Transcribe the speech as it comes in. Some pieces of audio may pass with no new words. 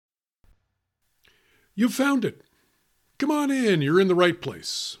You've found it. Come on in, you're in the right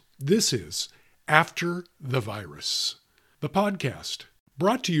place. This is After the Virus, the podcast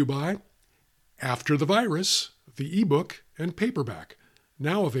brought to you by After the Virus, the ebook and paperback,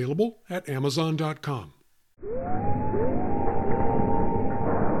 now available at Amazon.com.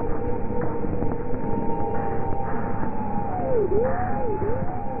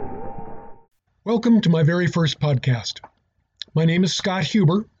 Welcome to my very first podcast. My name is Scott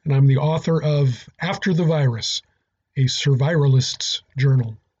Huber, and I'm the author of After the Virus, a survivalist's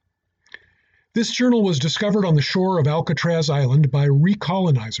journal. This journal was discovered on the shore of Alcatraz Island by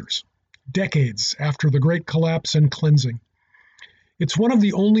recolonizers, decades after the Great Collapse and Cleansing. It's one of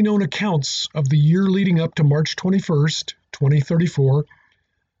the only known accounts of the year leading up to March 21st, 2034,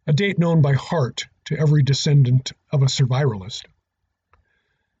 a date known by heart to every descendant of a survivalist.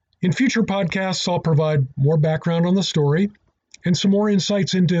 In future podcasts, I'll provide more background on the story and some more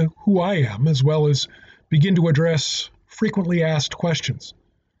insights into who I am, as well as begin to address frequently asked questions.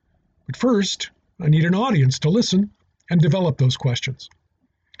 But first, I need an audience to listen and develop those questions.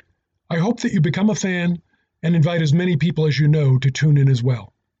 I hope that you become a fan and invite as many people as you know to tune in as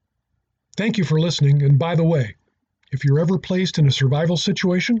well. Thank you for listening, and by the way, if you're ever placed in a survival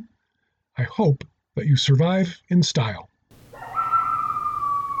situation, I hope that you survive in style.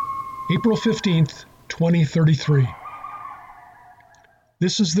 April 15th, 2033.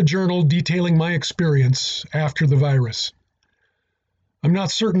 This is the journal detailing my experience after the virus. I'm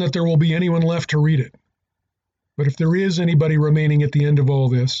not certain that there will be anyone left to read it. But if there is anybody remaining at the end of all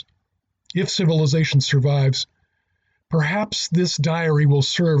this, if civilization survives, perhaps this diary will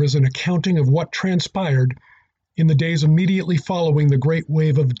serve as an accounting of what transpired in the days immediately following the great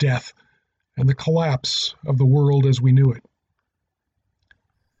wave of death and the collapse of the world as we knew it.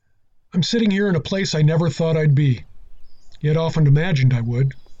 I'm sitting here in a place I never thought I'd be, yet often imagined I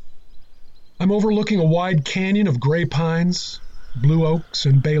would. I'm overlooking a wide canyon of gray pines, blue oaks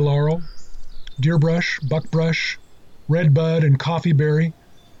and bay laurel, deerbrush, buckbrush, redbud and coffeeberry.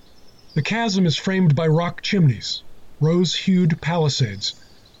 The chasm is framed by rock chimneys, rose-hued palisades,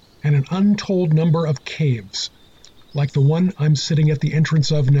 and an untold number of caves, like the one I'm sitting at the entrance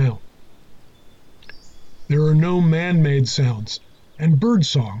of now. There are no man-made sounds, and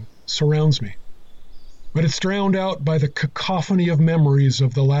birdsong surrounds me, but it's drowned out by the cacophony of memories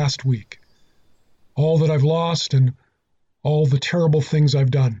of the last week, all that I've lost and all the terrible things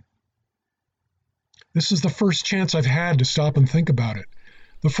I've done. This is the first chance I've had to stop and think about it,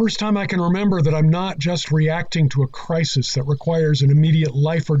 the first time I can remember that I'm not just reacting to a crisis that requires an immediate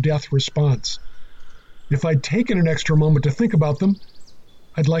life or death response. If I'd taken an extra moment to think about them,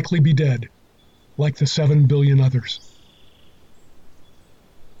 I'd likely be dead, like the 7 billion others.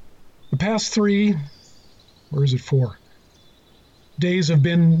 The past 4 days have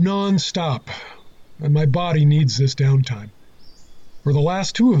been non-stop, and my body needs this downtime. For the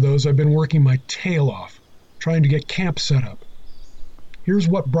last 2 of those, I've been working my tail off, trying to get camp set up. Here's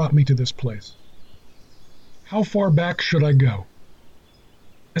what brought me to this place. How far back should I go?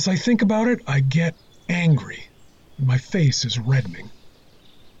 As I think about it, I get angry, and my face is reddening.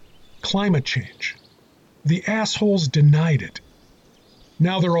 Climate change. The assholes denied it.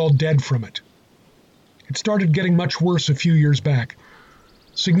 Now they're all dead from it. It started getting much worse a few years back.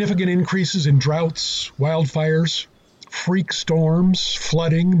 Significant increases in droughts, wildfires, freak storms,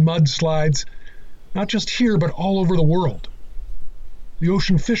 flooding, mudslides, not just here but all over the world. The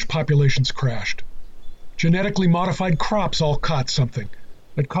ocean fish populations crashed. Genetically modified crops all caught something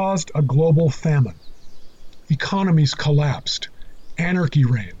that caused a global famine. Economies collapsed, anarchy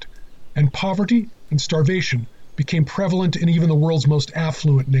reigned, and poverty and starvation became prevalent in even the world's most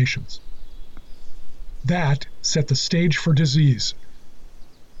affluent nations. That set the stage for disease.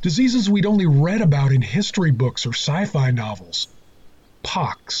 Diseases we'd only read about in history books or sci-fi novels.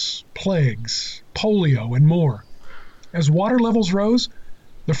 Pox, plagues, polio, and more. As water levels rose,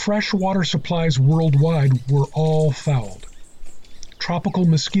 the fresh water supplies worldwide were all fouled. Tropical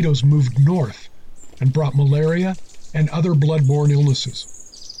mosquitoes moved north and brought malaria and other blood-borne illnesses.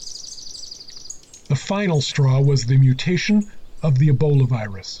 The final straw was the mutation of the Ebola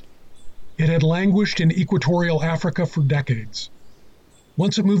virus. It had languished in equatorial Africa for decades.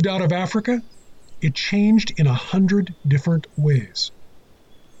 Once it moved out of Africa, it changed in 100 different ways.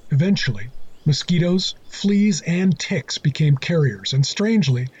 Eventually, mosquitoes, fleas, and ticks became carriers, and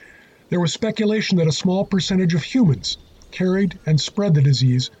strangely, there was speculation that a small percentage of humans carried and spread the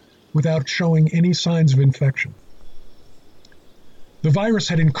disease without showing any signs of infection. The virus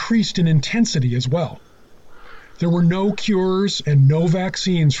had increased in intensity as well. There were no cures and no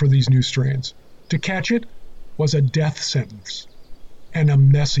vaccines for these new strains. To catch it was a death sentence, and a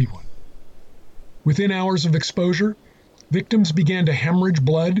messy one. Within hours of exposure, victims began to hemorrhage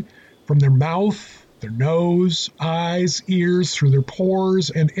blood from their mouth, their nose, eyes, ears, through their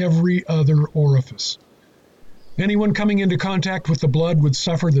pores, and every other orifice. Anyone coming into contact with the blood would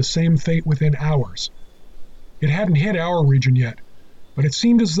suffer the same fate within hours. It hadn't hit our region yet, but it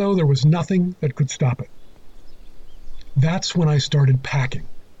seemed as though there was nothing that could stop it. That's when I started packing.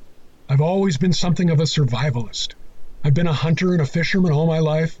 I've always been something of a survivalist. I've been a hunter and a fisherman all my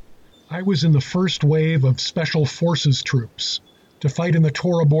life. I was in the first wave of Special Forces troops to fight in the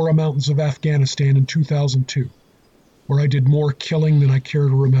Tora Bora Mountains of Afghanistan in 2002, where I did more killing than I care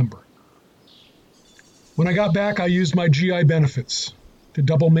to remember. When I got back, I used my GI benefits to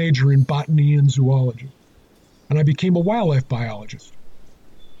double major in botany and zoology, and I became a wildlife biologist.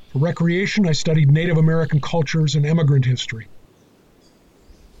 For recreation, I studied Native American cultures and immigrant history.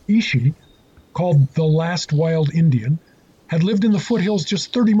 Ishi, called the last wild Indian, had lived in the foothills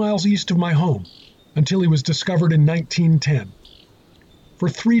just 30 miles east of my home until he was discovered in 1910. For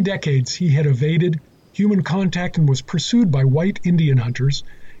 3 decades, he had evaded human contact and was pursued by white Indian hunters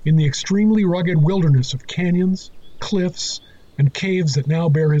in the extremely rugged wilderness of canyons, cliffs, and caves that now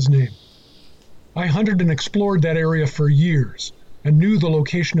bear his name. I hunted and explored that area for years and knew the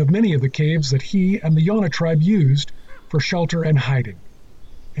location of many of the caves that he and the Yana tribe used for shelter and hiding.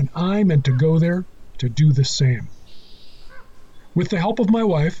 And I meant to go there to do the same. With the help of my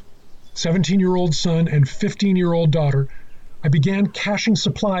wife, 17-year-old son, and 15-year-old daughter, I began caching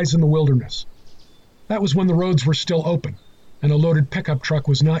supplies in the wilderness. That was when the roads were still open, and a loaded pickup truck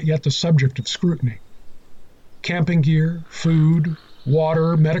was not yet the subject of scrutiny. Camping gear, food,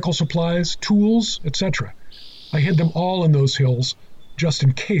 water, medical supplies, tools, etc. I hid them all in those hills, just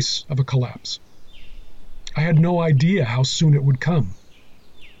in case of a collapse. I had no idea how soon it would come.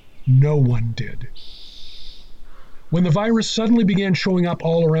 No one did. When the virus suddenly began showing up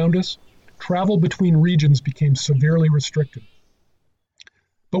all around us, travel between regions became severely restricted.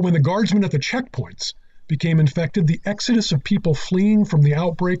 But when the guardsmen at the checkpoints became infected, the exodus of people fleeing from the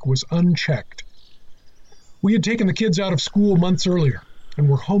outbreak was unchecked. We had taken the kids out of school months earlier and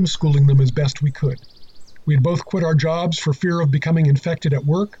were homeschooling them as best we could. We had both quit our jobs for fear of becoming infected at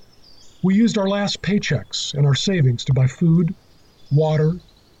work. We used our last paychecks and our savings to buy food, water,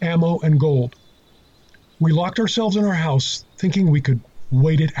 ammo, and gold. We locked ourselves in our house, thinking we could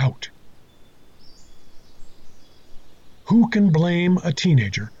wait it out. Who can blame a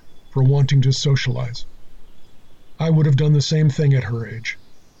teenager for wanting to socialize? I would have done the same thing at her age.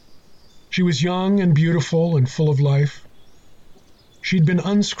 She was young and beautiful and full of life. She'd been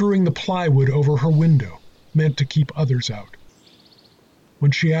unscrewing the plywood over her window, meant to keep others out.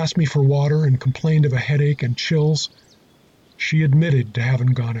 When she asked me for water and complained of a headache and chills, she admitted to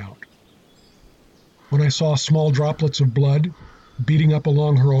having gone out. When I saw small droplets of blood beating up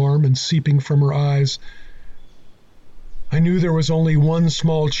along her arm and seeping from her eyes, I knew there was only one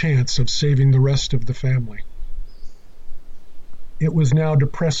small chance of saving the rest of the family. It was now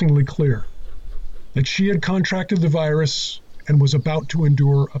depressingly clear that she had contracted the virus and was about to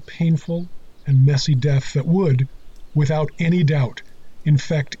endure a painful and messy death that would, without any doubt,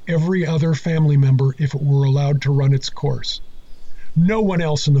 infect every other family member if it were allowed to run its course. No one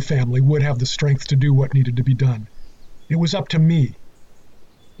else in the family would have the strength to do what needed to be done. It was up to me.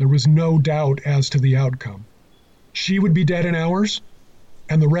 There was no doubt as to the outcome. She would be dead in hours,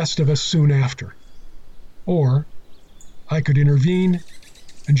 and the rest of us soon after. Or I could intervene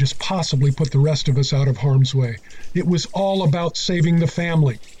and just possibly put the rest of us out of harm's way. It was all about saving the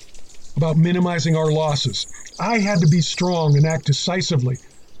family, about minimizing our losses. I had to be strong and act decisively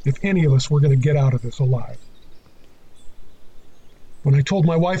if any of us were going to get out of this alive. When I told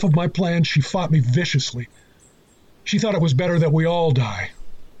my wife of my plan, she fought me viciously. She thought it was better that we all die.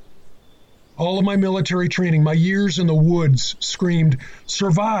 All of my military training, my years in the woods, screamed,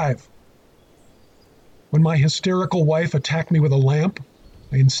 "Survive!" When my hysterical wife attacked me with a lamp,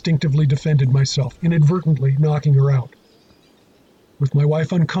 I instinctively defended myself, inadvertently knocking her out. With my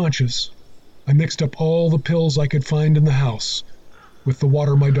wife unconscious, I mixed up all the pills I could find in the house with the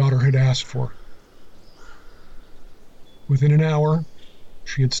water my daughter had asked for. Within an hour,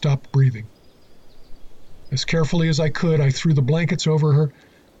 she had stopped breathing. As carefully as I could, I threw the blankets over her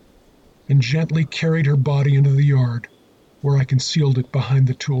and gently carried her body into the yard, where I concealed it behind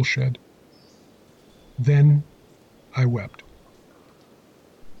the tool shed. Then I wept.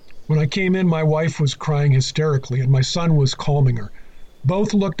 When I came in, my wife was crying hysterically, and my son was calming her.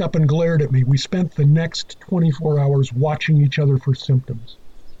 Both looked up and glared at me. We spent the next 24 hours watching each other for symptoms.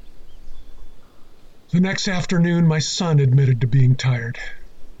 The next afternoon, my son admitted to being tired.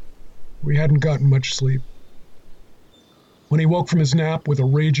 We hadn't gotten much sleep. When he woke from his nap with a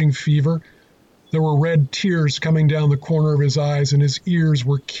raging fever, There were red tears coming down the corner of his eyes, and his ears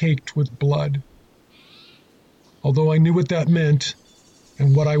were caked with blood. Although I knew what that meant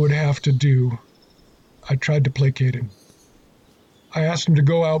and what I would have to do, I tried to placate him. I asked him to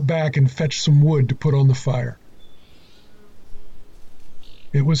go out back and fetch some wood to put on the fire.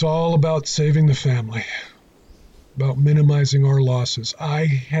 It was all about saving the family, about minimizing our losses. I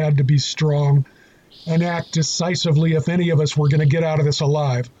had to be strong and act decisively if any of us were going to get out of this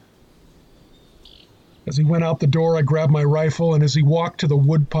alive. As he went out the door, I grabbed my rifle, and as he walked to the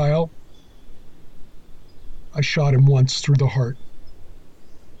wood pile, I shot him once through the heart.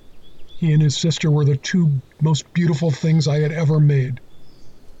 He and his sister were the two most beautiful things I had ever made.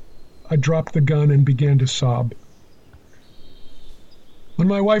 I dropped the gun and began to sob. When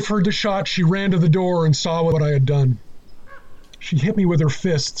my wife heard the shot, she ran to the door and saw what I had done. She hit me with her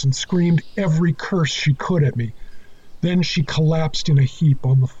fists and screamed every curse she could at me. Then she collapsed in a heap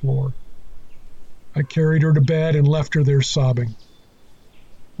on the floor. I carried her to bed and left her there sobbing.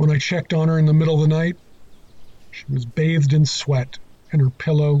 When I checked on her in the middle of the night, she was bathed in sweat and her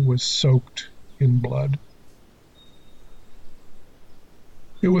pillow was soaked in blood.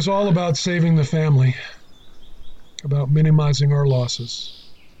 It was all about saving the family, about minimizing our losses.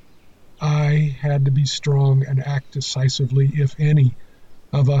 I had to be strong and act decisively if any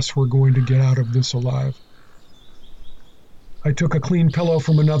of us were going to get out of this alive. I took a clean pillow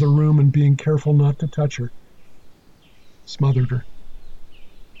from another room and, being careful not to touch her, smothered her.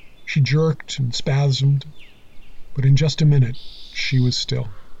 She jerked and spasmed, but in just a minute, she was still.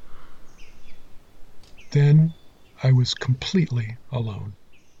 Then I was completely alone.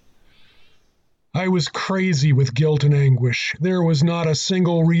 I was crazy with guilt and anguish. There was not a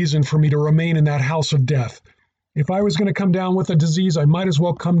single reason for me to remain in that house of death. If I was going to come down with a disease, I might as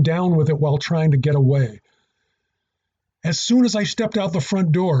well come down with it while trying to get away. As soon as I stepped out the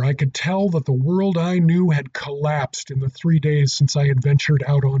front door, I could tell that the world I knew had collapsed in the 3 days since I had ventured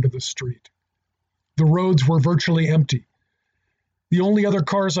out onto the street. The roads were virtually empty. The only other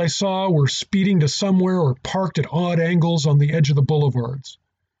cars I saw were speeding to somewhere or parked at odd angles on the edge of the boulevards.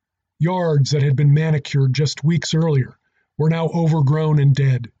 Yards that had been manicured just weeks earlier were now overgrown and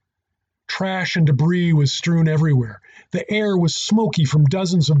dead. Trash and debris was strewn everywhere. The air was smoky from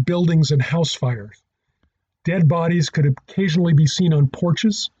dozens of buildings and house fires. Dead bodies could occasionally be seen on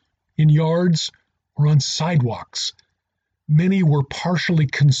porches, in yards, or on sidewalks. Many were partially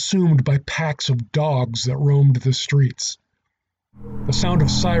consumed by packs of dogs that roamed the streets. The sound of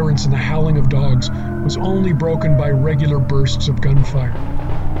sirens and the howling of dogs was only broken by regular bursts of gunfire.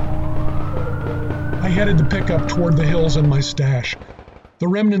 I headed the pickup toward the hills and my stash. The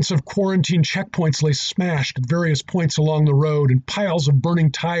remnants of quarantine checkpoints lay smashed at various points along the road, and piles of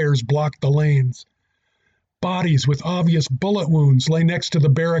burning tires blocked the lanes. Bodies with obvious bullet wounds lay next to the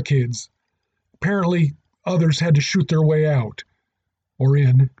barricades. Apparently, others had to shoot their way out, or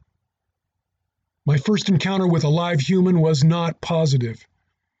in. My first encounter with a live human was not positive.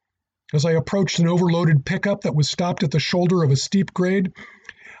 As I approached an overloaded pickup that was stopped at the shoulder of a steep grade,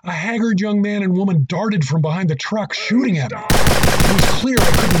 a haggard young man and woman darted from behind the truck, shooting at me. It was clear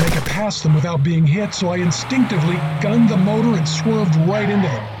I couldn't make it past them without being hit, so I instinctively gunned the motor and swerved right into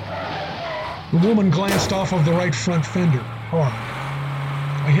them. The woman glanced off of the right front fender, hard.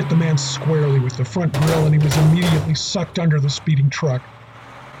 I hit the man squarely with the front grille, and he was immediately sucked under the speeding truck.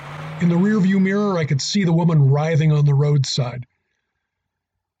 In the rearview mirror, I could see the woman writhing on the roadside.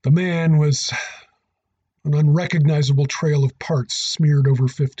 The man was an unrecognizable trail of parts smeared over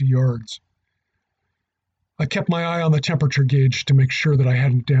 50 yards. I kept my eye on the temperature gauge to make sure that I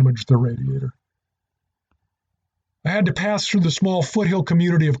hadn't damaged the radiator. I had to pass through the small foothill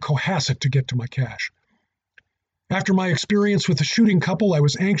community of Cohasset to get to my cache. After my experience with the shooting couple, I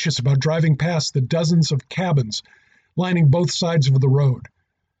was anxious about driving past the dozens of cabins lining both sides of the road.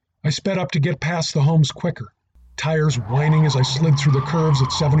 I sped up to get past the homes quicker, tires whining as I slid through the curves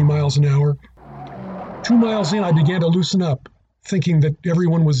at 70 miles an hour. 2 miles in, I began to loosen up, thinking that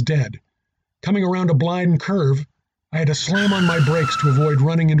everyone was dead. Coming around a blind curve, I had to slam on my brakes to avoid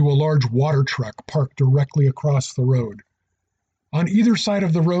running into a large water truck parked directly across the road. On either side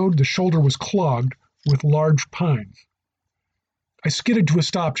of the road, the shoulder was clogged with large pines. I skidded to a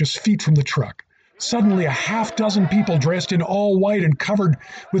stop just feet from the truck. Suddenly, a half-dozen people dressed in all white and covered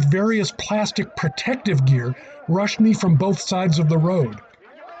with various plastic protective gear rushed me from both sides of the road.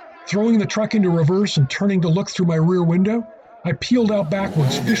 Throwing the truck into reverse and turning to look through my rear window, I peeled out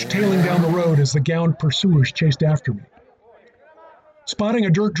backwards, fishtailing down the road as the gowned pursuers chased after me. Spotting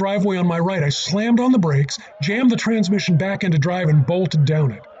a dirt driveway on my right, I slammed on the brakes, jammed the transmission back into drive, and bolted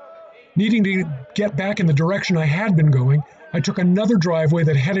down it. Needing to get back in the direction I had been going, I took another driveway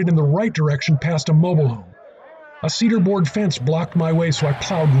that headed in the right direction past a mobile home. A cedar board fence blocked my way, so I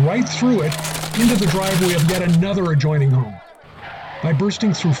plowed right through it into the driveway of yet another adjoining home. By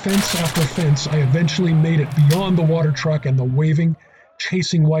bursting through fence after fence, I eventually made it beyond the water truck and the waving,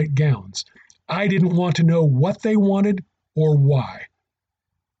 chasing white gowns. I didn't want to know what they wanted or why.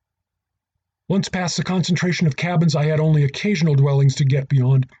 Once past the concentration of cabins, I had only occasional dwellings to get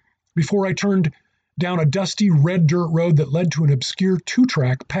beyond before I turned down a dusty red dirt road that led to an obscure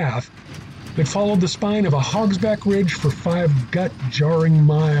two-track path that followed the spine of a hogsback ridge for 5 gut-jarring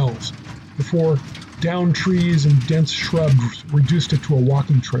miles before downed trees and dense shrubs reduced it to a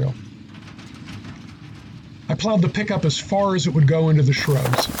walking trail. I plowed the pickup as far as it would go into the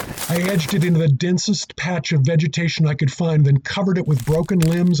shrubs. I edged it into the densest patch of vegetation I could find, then covered it with broken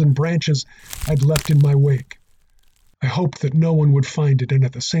limbs and branches I'd left in my wake. I hoped that no one would find it, and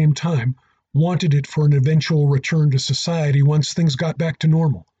at the same time, wanted it for an eventual return to society once things got back to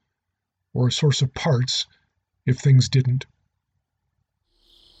normal, or a source of parts if things didn't.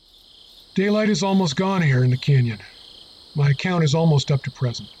 Daylight is almost gone here in the canyon. My account is almost up to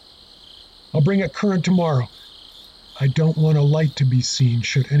present. I'll bring it current tomorrow. I don't want a light to be seen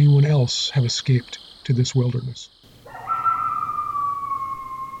should anyone else have escaped to this wilderness.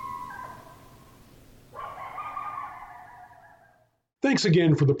 Thanks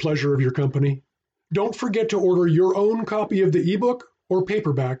again for the pleasure of your company. Don't forget to order your own copy of the ebook or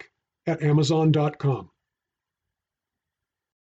paperback at Amazon.com.